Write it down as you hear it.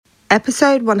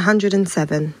Episode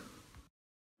 107.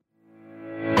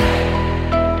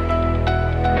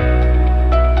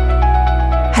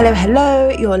 Hello,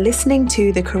 you're listening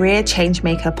to the Career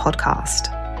Changemaker podcast.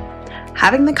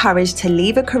 Having the courage to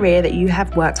leave a career that you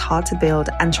have worked hard to build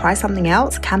and try something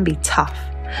else can be tough.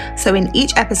 So in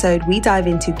each episode, we dive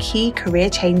into key career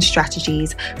change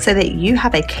strategies so that you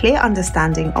have a clear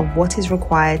understanding of what is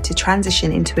required to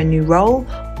transition into a new role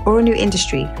or a new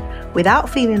industry without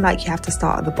feeling like you have to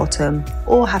start at the bottom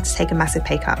or have to take a massive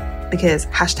pay cut, because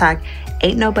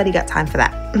 #ain't nobody got time for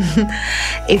that.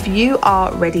 If you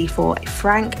are ready for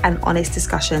frank and honest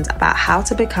discussions about how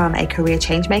to become a career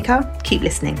change maker, keep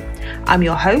listening. I'm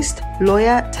your host,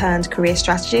 lawyer turned career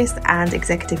strategist and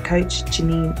executive coach,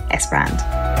 Janine Esbrand.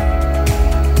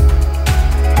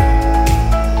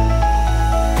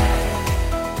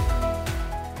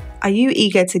 Are you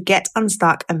eager to get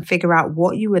unstuck and figure out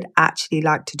what you would actually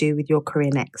like to do with your career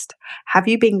next? Have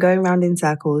you been going around in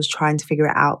circles trying to figure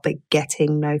it out but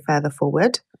getting no further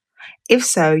forward? If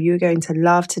so, you're going to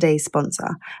love today's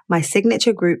sponsor, my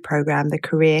signature group program, the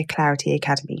Career Clarity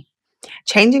Academy.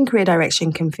 Changing career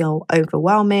direction can feel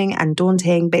overwhelming and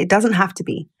daunting, but it doesn't have to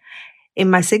be. In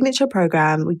my signature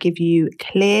program, we give you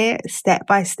clear,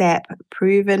 step-by-step,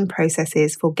 proven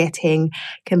processes for getting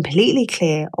completely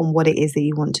clear on what it is that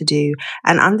you want to do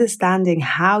and understanding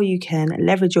how you can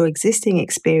leverage your existing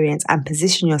experience and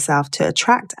position yourself to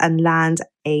attract and land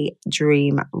a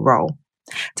dream role.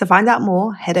 To find out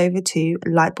more, head over to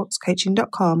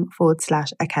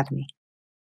lightboxcoaching.com/academy.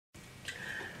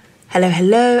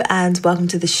 Hello, and welcome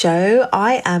to the show.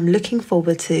 I am looking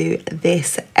forward to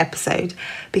this episode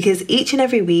because each and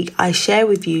every week I share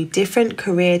with you different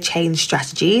career change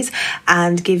strategies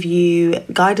and give you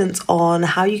guidance on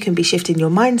how you can be shifting your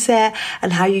mindset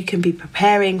and how you can be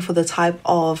preparing for the type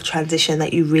of transition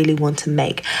that you really want to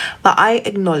make. But I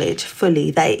acknowledge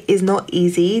fully that it is not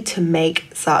easy to make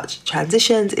such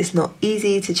transitions. It's not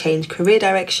easy to change career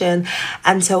direction.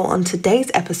 And so on today's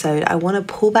episode, I want to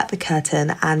pull back the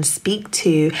curtain and speak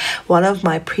to one of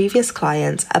my previous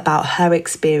clients about her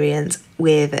experience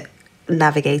with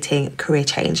navigating career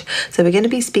change. So we're going to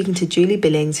be speaking to Julie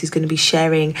Billings, who's going to be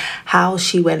sharing how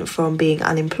she went from being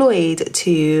unemployed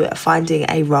to finding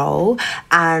a role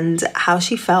and how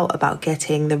she felt about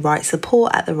getting the right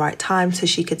support at the right time so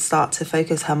she could start to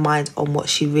focus her mind on what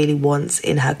she really wants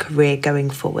in her career going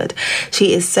forward.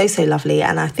 She is so lovely,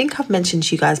 and I think I've mentioned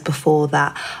to you guys before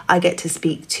that I get to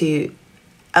speak to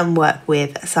and work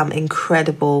with some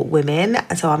incredible women.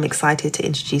 So I'm excited to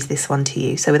introduce this one to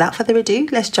you. So without further ado,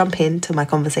 let's jump into my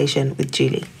conversation with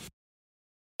Julie.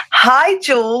 Hi,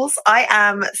 Jules. I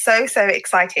am so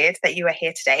excited that you are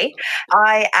here today.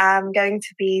 I am going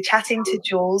to be chatting to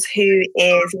Jules, who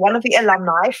is one of the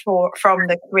alumni from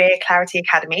the Career Clarity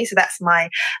Academy. So that's my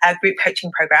group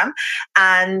coaching program.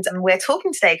 And we're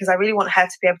talking today because I really want her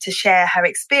to be able to share her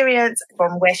experience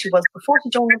from where she was before she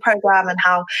joined the program and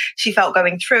how she felt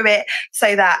going through it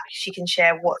so that she can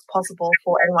share what's possible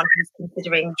for anyone who's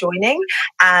considering joining.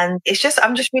 And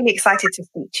I'm just really excited to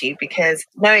speak to you because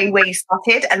knowing where you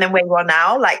started and then where you are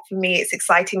now, like for me, it's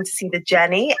exciting to see the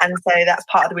journey. And so that's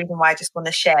part of the reason why I just want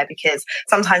to share, because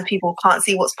sometimes people can't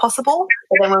see what's possible,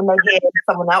 but then when they hear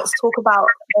someone else talk about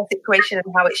their situation and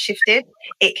how it shifted,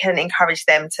 it can encourage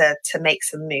them to make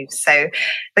some moves. So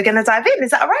we're going to dive in.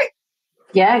 Is that all right?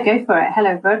 Yeah, go for it. Hello,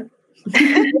 everyone.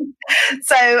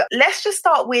 So let's just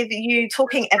start with you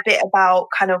talking a bit about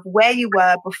kind of where you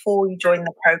were before you joined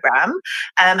the program,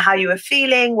 how you were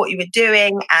feeling, what you were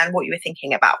doing, and what you were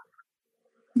thinking about.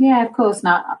 Yeah, of course.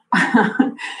 Now,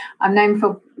 I'm known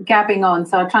for gabbing on,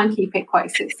 so I'll try and keep it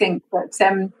quite succinct. But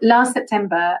last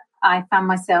September, I found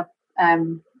myself, I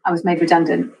was made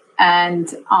redundant,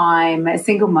 and I'm a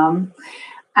single mum,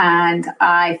 and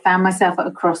I found myself at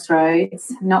a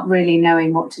crossroads, not really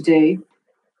knowing what to do.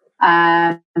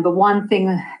 But one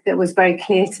thing that was very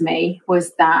clear to me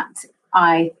was that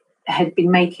I had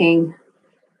been making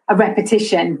a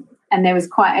repetition, and there was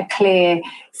quite a clear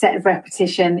set of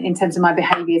repetition in terms of my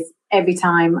behaviours every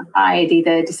time I had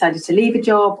either decided to leave a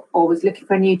job or was looking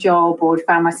for a new job or had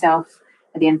found myself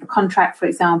at the end of a contract, for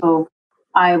example.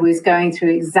 I was going through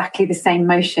exactly the same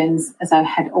motions as I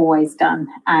had always done,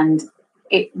 and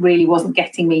it really wasn't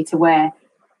getting me to where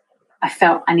I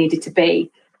felt I needed to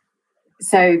be.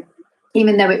 So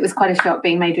even though it was quite a shock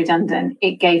being made redundant,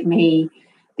 it gave me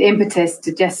the impetus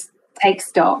to just take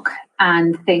stock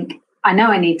and think, I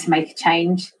know I need to make a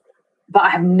change, but I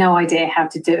have no idea how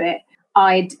to do it.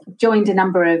 I'd joined a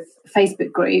number of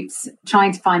Facebook groups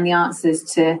trying to find the answers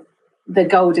to the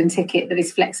golden ticket that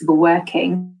is flexible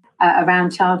working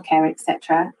around childcare,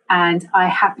 etc. And I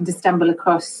happened to stumble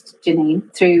across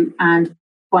Janine through and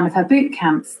one of her boot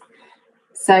camps.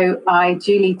 So I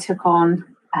duly took on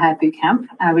her boot camp.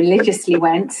 I religiously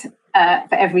went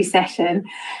for every session,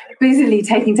 busily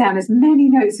taking down as many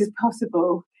notes as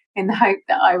possible in the hope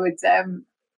that I would,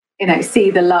 see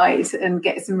the light and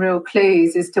get some real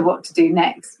clues as to what to do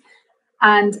next.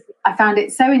 And I found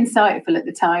it so insightful at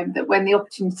the time that when the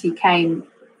opportunity came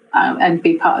and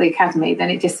be part of the academy, then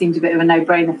it just seemed a bit of a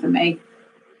no-brainer for me.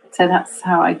 So that's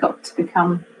how I got to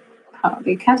become part of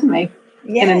the academy,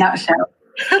 in a nutshell.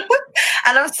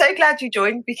 And I'm so glad you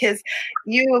joined, because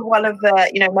you were one of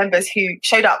the members who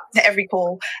showed up to every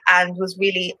call and was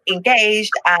really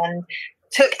engaged and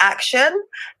took action.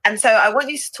 And so I want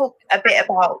you to talk a bit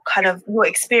about kind of your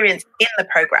experience in the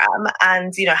program,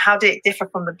 and how did it differ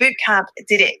from the boot camp?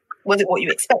 Was it what you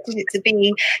expected it to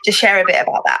be? Just share a bit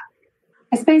about that.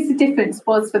 I suppose the difference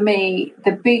was, for me,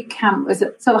 the boot camp was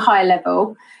at sort of high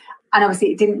level, and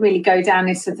obviously it didn't really go down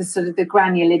into the sort of the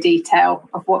granular detail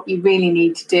of what you really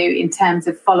need to do in terms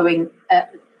of following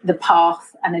the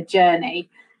path and a journey.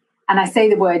 And I say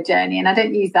the word journey, and I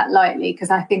don't use that lightly, because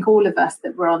I think all of us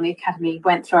that were on the academy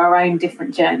went through our own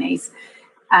different journeys.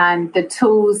 And the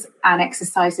tools and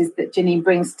exercises that Janine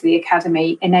brings to the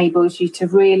academy enables you to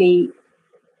really,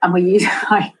 and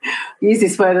I use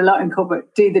this word a lot in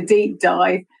corporate, do the deep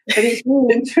dive. But it's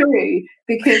really true,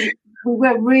 because we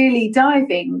were really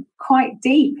diving quite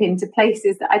deep into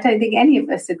places that I don't think any of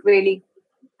us had really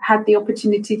had the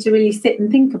opportunity to really sit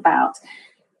and think about.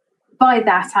 By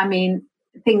that, I mean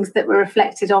things that were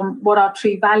reflected on what our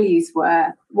true values were,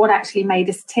 what actually made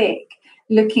us tick,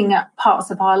 looking at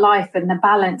parts of our life and the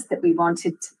balance that we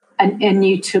wanted a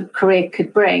new career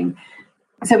could bring.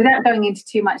 So without going into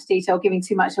too much detail, giving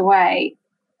too much away,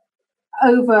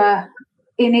 over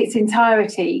in its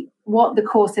entirety, what the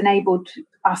course enabled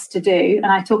us to do, and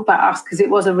I talk about us because it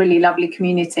was a really lovely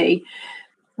community,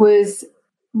 was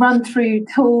run through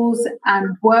tools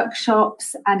and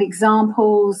workshops and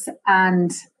examples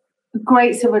and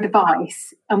great sort of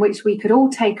advice, and which we could all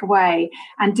take away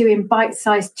and do in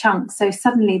bite-sized chunks. So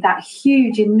suddenly that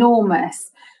huge, enormous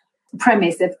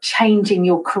premise of changing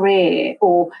your career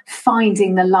or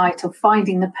finding the light or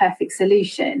finding the perfect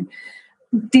solution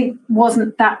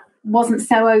wasn't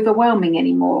so overwhelming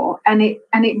anymore, and it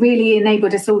really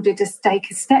enabled us all to just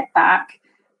take a step back,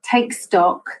 take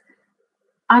stock,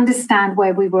 understand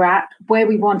where we were at, where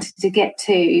we wanted to get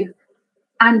to,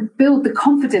 and build the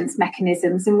confidence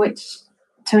mechanisms in which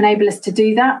to enable us to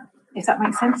do that, if that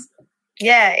makes sense.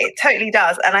 Yeah, it totally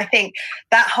does. And I think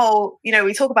that whole,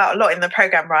 we talk about a lot in the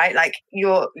program, right? Like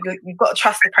you've got to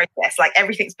trust the process, like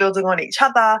everything's building on each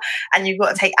other and you've got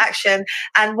to take action.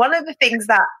 And one of the things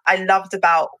that I loved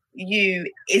about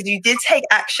you is you did take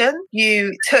action.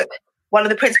 You took one of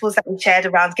the principles that we shared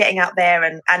around getting out there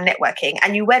and networking,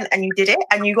 and you went and you did it,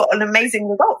 and you got an amazing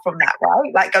result from that,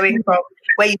 right? Like going from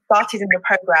where you started in the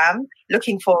program,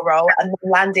 looking for a role, and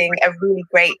then landing a really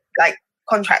great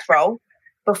contract role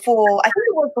before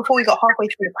we got halfway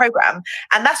through the program.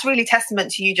 And that's really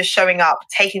testament to you just showing up,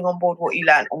 taking on board what you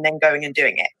learned, and then going and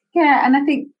doing it. Yeah, and I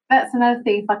think that's another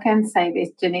thing, if I can say this,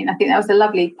 Janine, I think that was a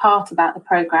lovely part about the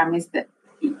program, is that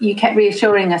you kept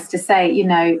reassuring us to say,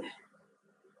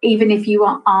 even if you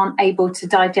aren't able to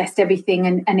digest everything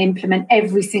and implement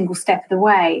every single step of the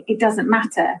way, it doesn't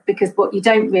matter, because what you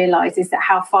don't realise is that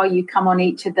how far you come on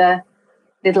each of the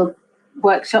little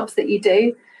workshops that you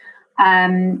do.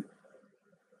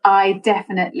 I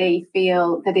definitely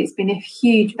feel that it's been a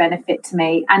huge benefit to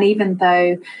me. And even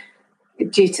though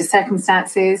due to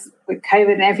circumstances with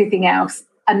COVID and everything else,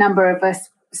 a number of us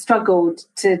struggled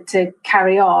to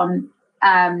carry on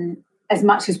as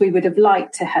much as we would have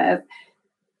liked to have,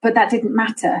 but that didn't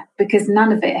matter, because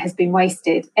none of it has been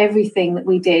wasted. Everything that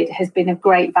we did has been of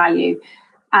great value.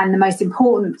 And the most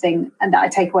important thing and that I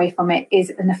take away from it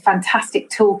is a fantastic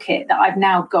toolkit that I've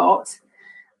now got,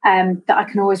 that I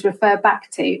can always refer back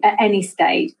to at any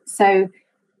stage. So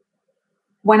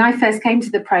when I first came to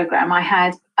the program, I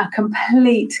had a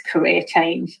complete career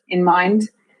change in mind.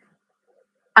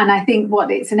 And I think what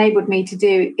it's enabled me to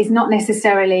do is not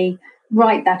necessarily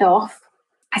write that off.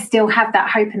 I still have that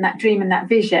hope and that dream and that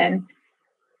vision,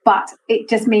 but it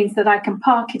just means that I can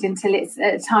park it until it's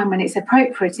at a time when it's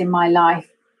appropriate in my life.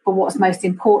 But what's most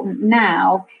important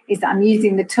now is that I'm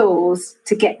using the tools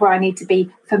to get where I need to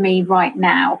be for me right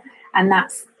now. And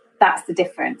that's the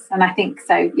difference. And I think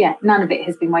so, none of it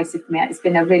has been wasted for me. It's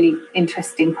been a really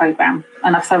interesting program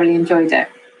and I've thoroughly enjoyed it.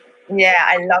 Yeah,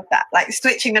 I love that. Like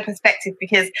switching the perspective,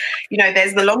 because, you know,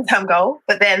 there's the long-term goal,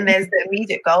 but then there's the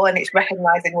immediate goal, and it's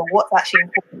recognizing, well, what's actually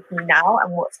important to me now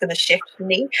and what's going to shift for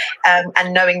me.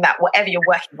 And knowing that whatever you're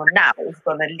working on now is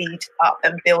going to lead up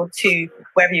and build to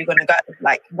wherever you're going to go.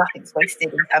 Like nothing's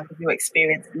wasted in terms of your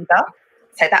experience either.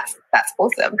 So that's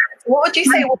awesome. What would you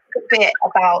say was a bit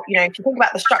about, you know, if you think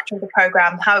about the structure of the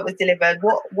program, how it was delivered,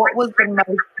 what was the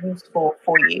most useful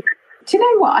for you? Do you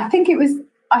know what? I think it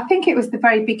was the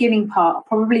very beginning part,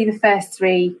 probably the first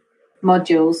 3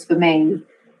 modules for me,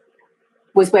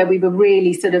 was where we were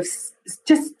really sort of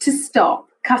just to stop,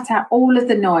 cut out all of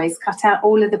the noise, cut out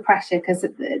all of the pressure, because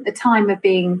at the time of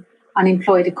being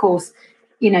unemployed, of course,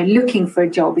 you know, looking for a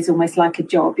job is almost like a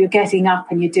job. You're getting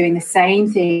up and you're doing the same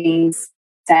things,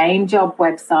 same job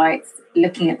websites,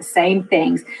 looking at the same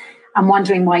things, and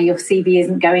wondering why your CV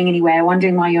isn't going anywhere,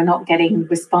 wondering why you're not getting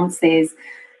responses,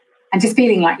 and just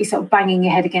feeling like you're sort of banging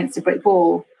your head against a brick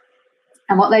wall.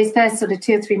 And what those first sort of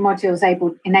 2 or 3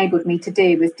 modules enabled me to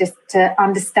do was just to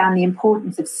understand the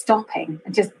importance of stopping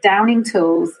and just downing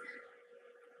tools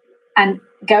and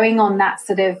going on that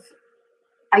sort of,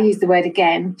 I use the word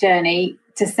again, journey,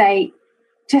 to say,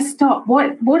 just stop.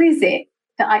 What is it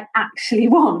that I actually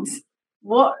want?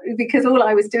 Because all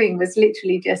I was doing was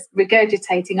literally just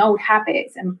regurgitating old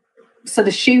habits and sort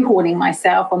of shoehorning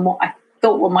myself on what I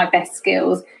thought were my best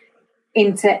skills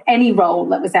into any role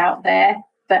that was out there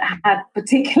that had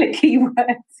particular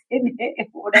keywords in it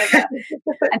or whatever.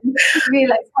 And you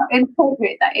realise how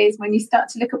inappropriate that is when you start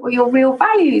to look at what your real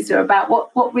values are about,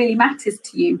 what really matters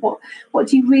to you, what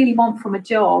do you really want from a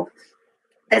job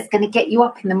that's going to get you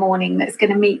up in the morning, that's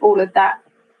going to meet all of that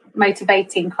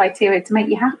motivating criteria to make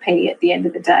you happy at the end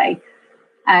of the day.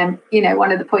 You know,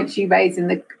 one of the points you raised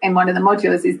in one of the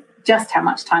modules is just how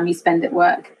much time you spend at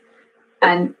work.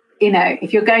 And, you know,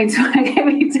 if you're going to work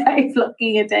every day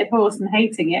flogging a dead horse and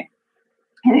hating it,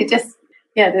 and it just,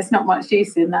 yeah, there's not much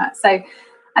use in that. So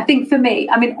I think for me,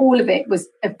 I mean, all of it was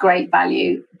of great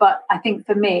value, but I think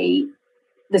for me,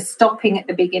 the stopping at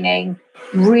the beginning,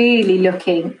 really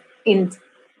looking into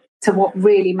what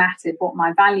really mattered, what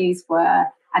my values were,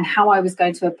 and how I was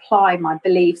going to apply my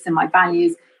beliefs and my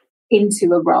values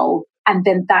into a role. And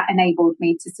then that enabled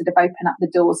me to sort of open up the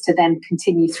doors to then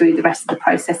continue through the rest of the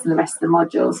process and the rest of the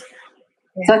modules.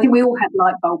 Yeah. So I think we all had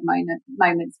light bulb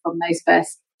moments from those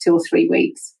first 2 or 3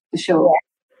 weeks, for sure.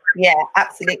 Yeah,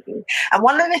 absolutely. And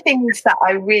one of the things that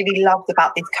I really loved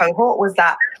about this cohort was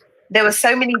that there were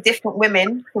so many different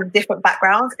women from different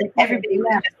backgrounds, and everybody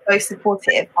was just so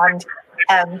supportive and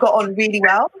got on really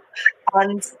well.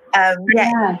 And it's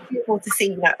beautiful to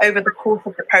see, you know, over the course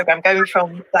of the program, going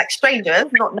from like strangers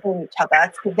not knowing each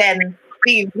other to then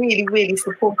being really, really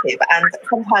supportive. And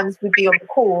sometimes we'd be on the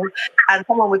call and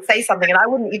someone would say something and I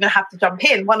wouldn't even have to jump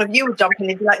in. One of you would jump in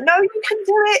and be like, no, you can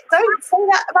do it. Don't say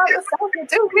that about yourself. You're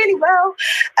doing really well.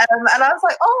 And I was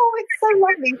like, oh, it's so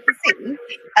lovely to see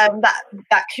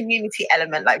that community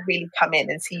element like really come in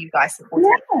and see you guys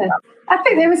supporting. Yeah. I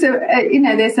think there was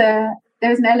there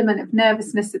was an element of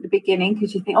nervousness at the beginning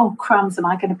because you think, oh, crumbs, am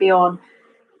I going to be on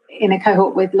in a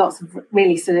cohort with lots of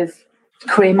really sort of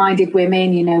career-minded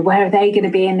women? You know, where are they going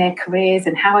to be in their careers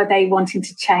and how are they wanting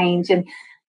to change? And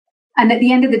at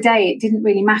the end of the day, it didn't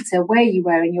really matter where you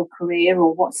were in your career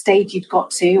or what stage you'd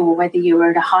got to or whether you were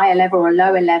at a higher level or a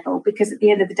lower level, because at the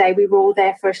end of the day, we were all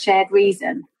there for a shared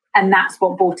reason. And that's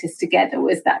what brought us together,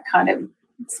 was that kind of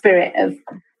spirit of,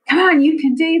 come on, you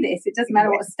can do this. It doesn't matter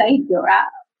what stage you're at.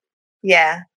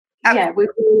 Yeah. Yeah, we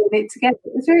were all in it together.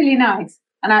 It was really nice.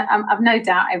 And I've no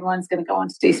doubt everyone's going to go on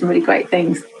to do some really great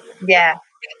things. Yeah.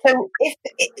 So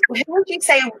who would you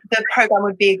say the program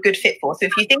would be a good fit for? So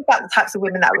if you think about the types of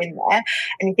women that are in there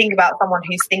and you think about someone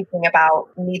who's thinking about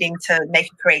needing to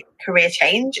make a career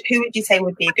change, who would you say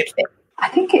would be a good fit? I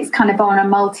think it's kind of on a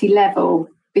multi-level,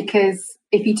 because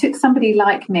if you took somebody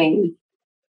like me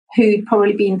who'd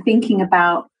probably been thinking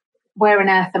about where on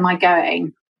earth am I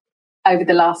going over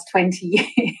the last 20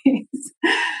 years,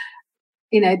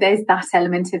 you know, there's that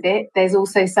element of it. There's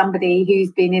also somebody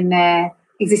who's been in their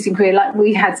existing career, like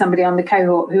we had somebody on the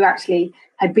cohort who actually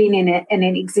had been in an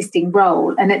existing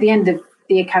role, and at the end of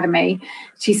the academy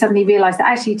she suddenly realised that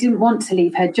actually didn't want to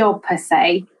leave her job per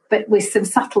se, but with some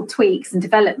subtle tweaks and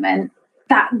development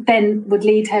that then would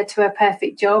lead her to a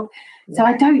perfect job. So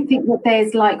I don't think that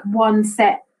there's like one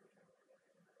set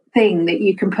thing that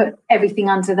you can put everything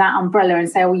under that umbrella and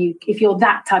say, oh, if you're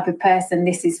that type of person,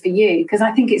 this is for you, because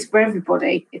I think it's for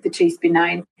everybody, if the truth be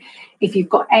known. If you've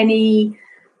got any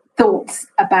thoughts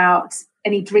about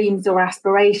any dreams or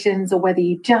aspirations, or whether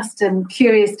you just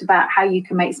curious about how you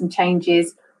can make some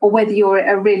changes, or whether you're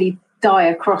at a really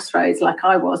dire crossroads like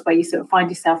I was, where you sort of find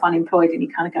yourself unemployed and you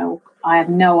kind of go, I have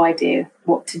no idea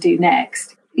what to do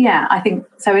next. Yeah, I think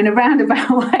so. In a roundabout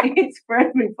way, it's for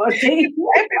everybody.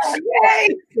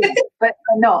 But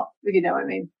not, if you know what I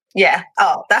mean. Yeah.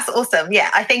 Oh, that's awesome.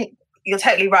 Yeah, I think you're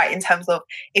totally right in terms of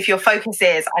if your focus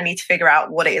is, I need to figure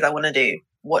out what it is I want to do,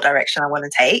 what direction I want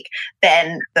to take,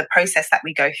 then the process that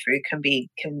we go through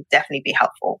can definitely be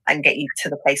helpful and get you to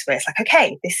the place where it's like,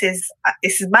 okay, this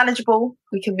is manageable.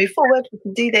 We can move forward. We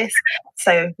can do this.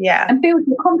 So yeah, and build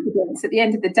your confidence. At the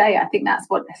end of the day, I think that's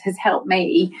what has helped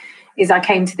me. Is I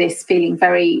came to this feeling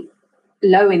very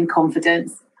low in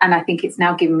confidence, and I think it's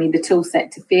now given me the tool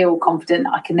set to feel confident.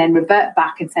 I can then revert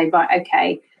back and say, right,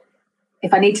 okay,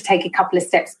 if I need to take a couple of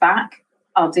steps back,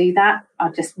 I'll do that.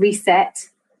 I'll just reset,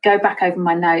 go back over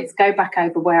my notes, go back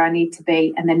over where I need to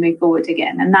be, and then move forward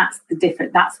again. And that's the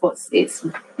difference. That's what it's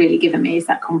really given me, is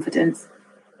that confidence.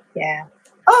 Yeah.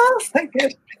 Oh, so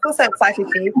good. I feel so excited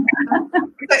for you.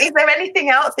 So is there anything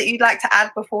else that you'd like to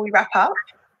add before we wrap up?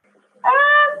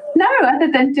 No,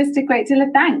 other than just a great deal of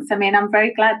thanks. I mean, I'm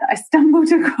very glad that I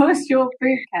stumbled across your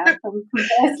boot camp and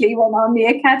conversely went on the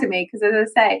academy, because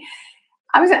as I say,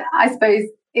 I suppose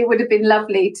it would have been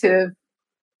lovely to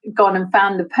have gone and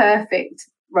found the perfect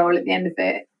role at the end of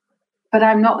it, but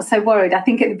I'm not so worried. I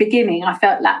think at the beginning I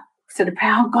felt that sort of,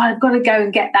 oh God, I've got to go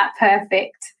and get that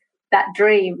that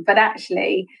dream, but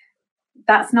actually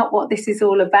that's not what this is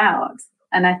all about.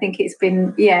 And I think it's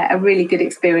been, a really good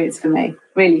experience for me,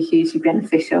 really hugely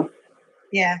beneficial.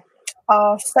 Yeah.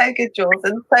 Oh, so good, Jules.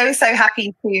 And so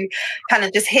happy to kind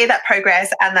of just hear that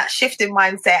progress and that shift in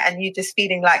mindset, and you just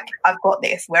feeling like, I've got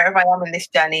this. Wherever I am in this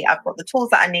journey, I've got the tools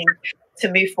that I need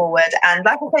to move forward. And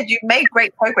like I said, you've made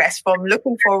great progress from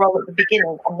looking for a role at the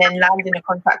beginning and then landing a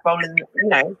contract role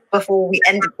before we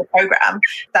ended the program.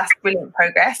 That's brilliant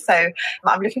progress. So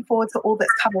I'm looking forward to all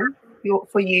that's coming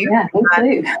for you. Yeah,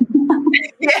 me too.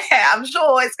 Yeah, I'm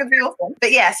sure it's going to be awesome.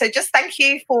 But yeah, so just thank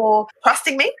you for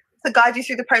trusting me to guide you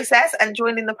through the process and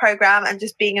joining the program and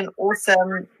just being an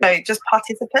awesome, just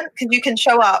participant, because you can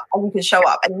show up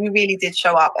and you really did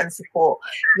show up and support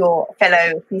your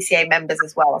fellow PCA members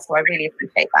as well. So I really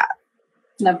appreciate that.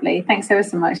 Lovely. Thanks ever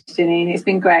so much, Janine. It's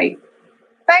been great.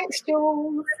 Thanks,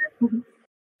 Jules.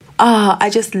 I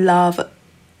just love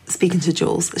speaking to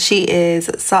Jules. She is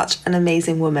such an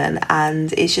amazing woman,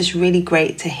 and it's just really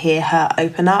great to hear her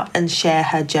open up and share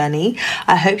her journey.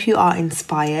 I hope you are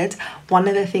inspired. One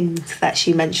of the things that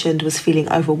she mentioned was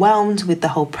feeling overwhelmed with the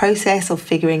whole process of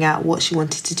figuring out what she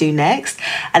wanted to do next,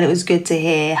 and it was good to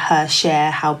hear her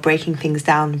share how breaking things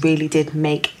down really did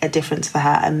make a difference for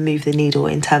her and move the needle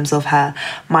in terms of her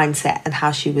mindset and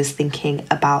how she was thinking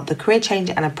about the career change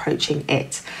and approaching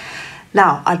it.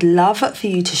 Now, I'd love for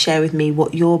you to share with me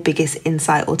what your biggest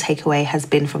insight or takeaway has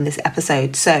been from this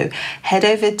episode. So head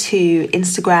over to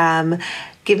Instagram,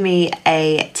 give me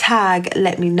a tag,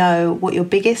 let me know what your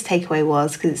biggest takeaway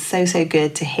was, because it's so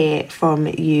good to hear from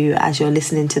you as you're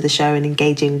listening to the show and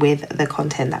engaging with the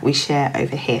content that we share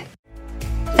over here.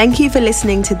 Thank you for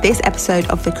listening to this episode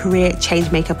of the Career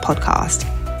Changemaker podcast.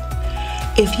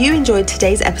 If you enjoyed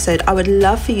today's episode, I would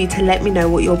love for you to let me know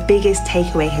what your biggest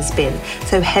takeaway has been.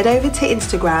 So head over to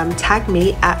Instagram, tag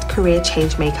me at Career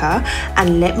Changemaker,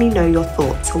 and let me know your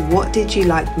thoughts. What did you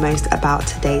like most about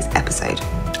today's episode?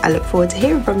 I look forward to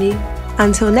hearing from you.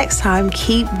 Until next time,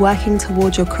 keep working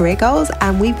towards your career goals,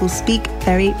 and we will speak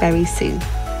very, very soon.